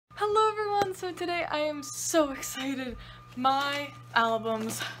Hello everyone! So today I am so excited. My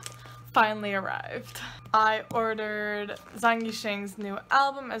albums finally arrived. I ordered Zhang Yixing's new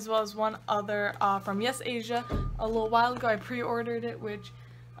album as well as one other from Yes Asia a little while ago. I pre-ordered it, which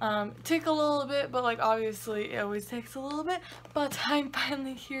took a little bit, but like obviously it always takes a little bit. But I'm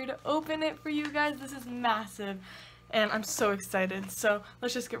finally here to open it for you guys. This is massive. And I'm so excited, so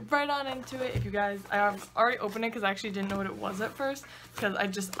let's just get right on into it. If you guys, I already opened it because I actually didn't know what it was at first, because I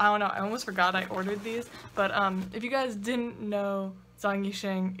don't know, I almost forgot I ordered these, but if you guys didn't know, Zhang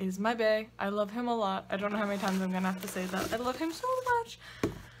Yixing is my bae. I love him a lot. I don't know how many times I'm gonna have to say that. I love him so much.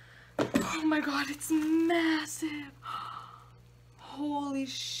 Oh my god, it's massive. Holy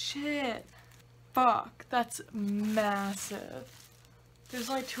shit. Fuck, that's massive. There's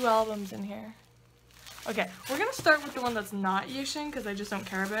only 2 albums in here. Okay, we're gonna start with the one that's not Yixing because I just don't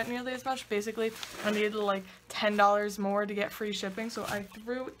care about it nearly as much. Basically, I needed like $10 more to get free shipping, so I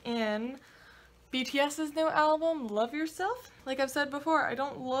threw in BTS's new album, Love Yourself. Like I've said before, I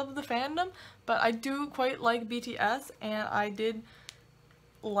don't love the fandom, but I do quite like BTS, and I did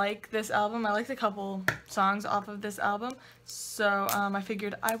like this album. I liked a couple songs off of this album, so I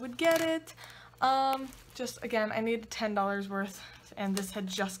figured I would get it. Just again, I needed $10 worth. And this had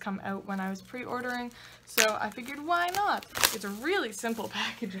just come out when I was pre-ordering, so I figured why not? It's a really simple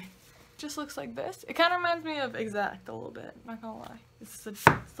packaging. Just looks like this. It kind of reminds me of Exact a little bit, not gonna lie. It's a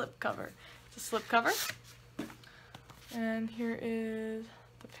slip cover. It's a slip cover. And here is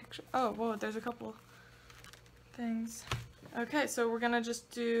the picture. Oh, whoa, there's a couple things. Okay, so we're gonna just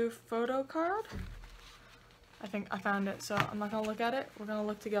do photo card. I think I found it, so I'm not gonna look at it. We're gonna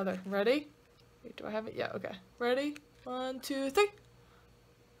look together. Ready? Wait, do I have it? Yeah, okay. Ready? 1, 2, 3.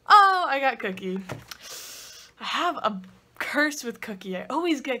 Oh, I got Cookie. I have a curse with Cookie. I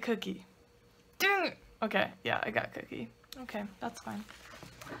always get Cookie. Dang it. Okay, yeah, I got Cookie. Okay, that's fine.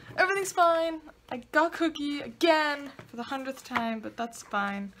 Everything's fine. I got Cookie again for the 100th time, but that's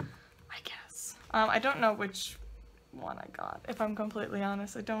fine, I guess. I don't know which one I got, if I'm completely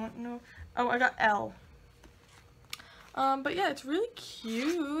honest. I don't know. Oh, I got L. But yeah, it's really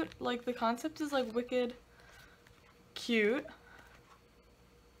cute. Like, the concept is like wicked cute.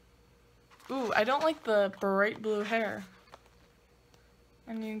 Ooh, I don't like the bright blue hair.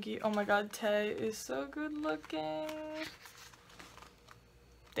 And Yoongi, oh my god, Tae is so good looking.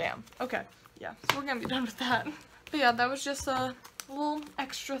 Damn. Okay, yeah, so we're gonna be done with that. But yeah, that was just a little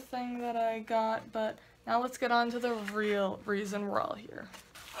extra thing that I got, but now let's get on to the real reason we're all here.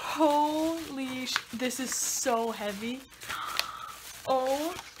 Holy this is so heavy.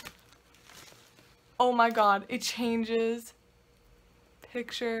 Oh my god, it changes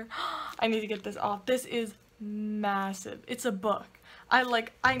picture. I need to get this off. This is massive. It's a book. I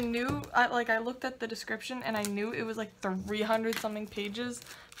looked at the description and I knew it was like 300 something pages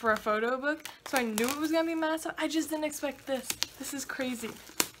for a photo book, so I knew it was gonna be massive. I just didn't expect this. This is crazy.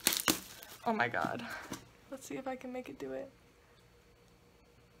 Oh my god. Let's see if I can make it do it.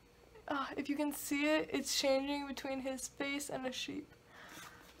 If you can see it, it's changing between his face and a sheep.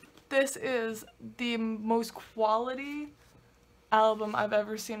 This is the most quality album I've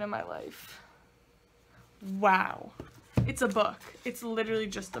ever seen in my life. Wow. It's a book. It's literally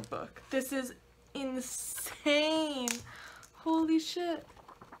just a book. This is insane. Holy shit.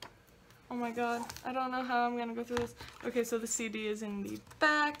 Oh my god. I don't know how I'm gonna go through this. Okay, so the CD is in the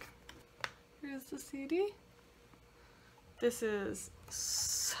back. Here's the CD. This is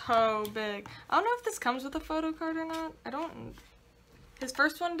so big. I don't know if this comes with a photo card or not. His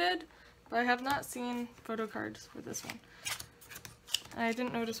first one did, but I have not seen photo cards for this one. I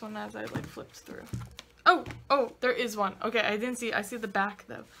didn't notice one as I like flipped through. Oh, there is one. Okay, I didn't see. I see the back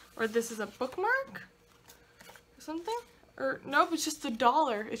though. Or this is a bookmark or something? Or nope, it's just a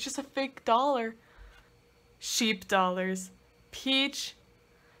dollar. It's just a fake dollar. Sheep dollars. Peachy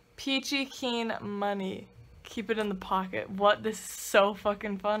keen money. Keep it in the pocket. What? This is so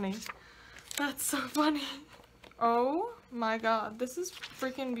fucking funny. That's so funny. Oh my god, this is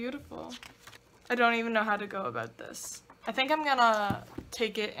freaking beautiful. I don't even know how to go about this. I think I'm gonna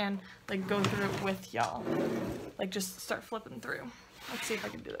take it and like go through it with y'all. Like just start flipping through. Let's see if I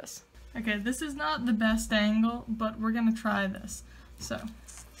can do this. Okay, this is not the best angle, but we're gonna try this. So.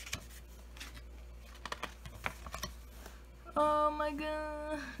 Oh my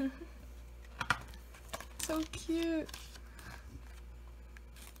god. So cute.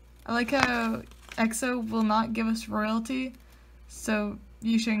 I like how EXO will not give us royalty, so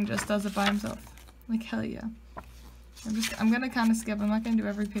Yixing just does it by himself. Like, hell yeah. I'm gonna kind of skip. I'm not gonna do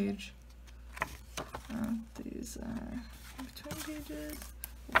every page. These are between pages.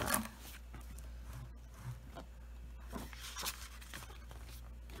 Wow.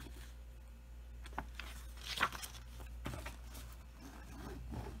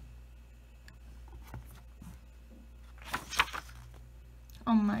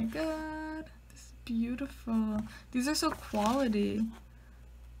 Oh my god, this is beautiful. These are so quality.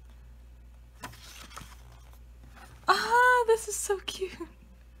 Ah, this is so cute.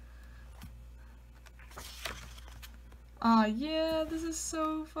 Ah, yeah, this is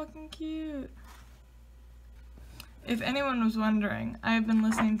so fucking cute. If anyone was wondering, I have been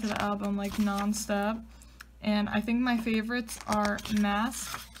listening to the album like non-stop, and I think my favorites are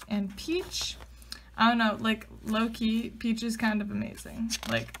Mask and Peach. I don't know, like, low-key, Peach is kind of amazing.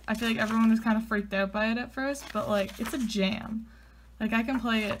 Like, I feel like everyone was kind of freaked out by it at first, but like, it's a jam. Like, I can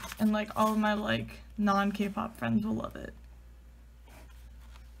play it, and like, all of my like, non-K-pop friends will love it.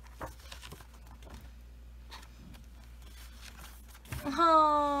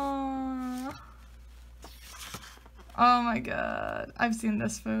 Aww. Oh my god, I've seen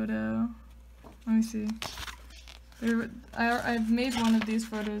this photo. Let me see. I've made one of these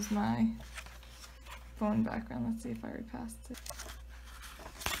photos my phone background. Let's see if I already passed it.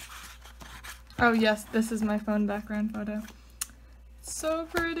 Oh yes, this is my phone background photo. It's so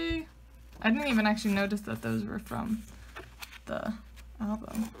pretty. I didn't even actually notice that those were from the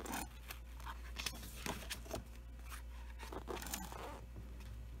album.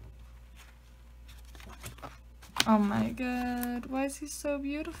 Oh my god, why is he so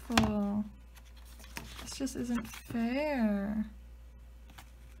beautiful? This just isn't fair.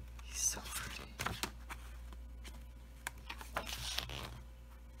 He's so pretty.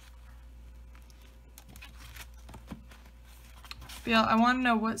 But yeah, I want to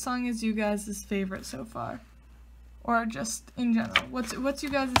know what song is you guys' favorite so far? Or just in general. What's you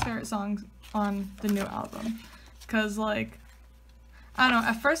guys' favorite songs on the new album? Because like, I don't know,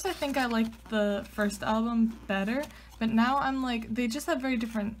 at first I think I liked the first album better, but now I'm like, they just have very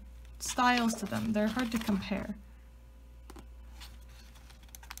different styles to them. They're hard to compare.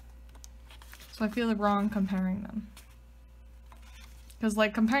 So I feel wrong comparing them. Because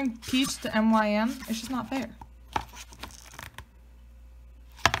like, comparing Peach to MYM, it's just not fair.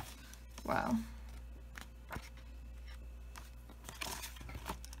 Wow.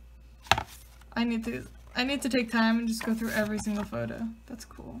 I need to take time and just go through every single photo. That's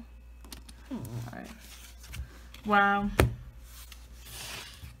cool. Alright. Wow.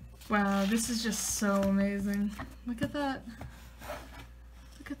 Wow, this is just so amazing. Look at that.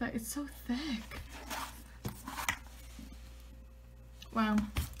 Look at that. It's so thick. Wow.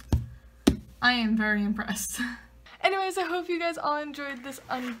 I am very impressed. Anyways, I hope you guys all enjoyed this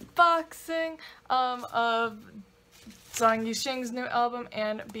unboxing of Zhang Yixing's new album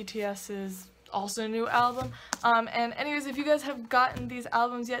and BTS's also new album. And anyways, if you guys have gotten these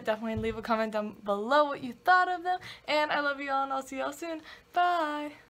albums yet, definitely leave a comment down below what you thought of them. And I love you all, and I'll see y'all soon. Bye!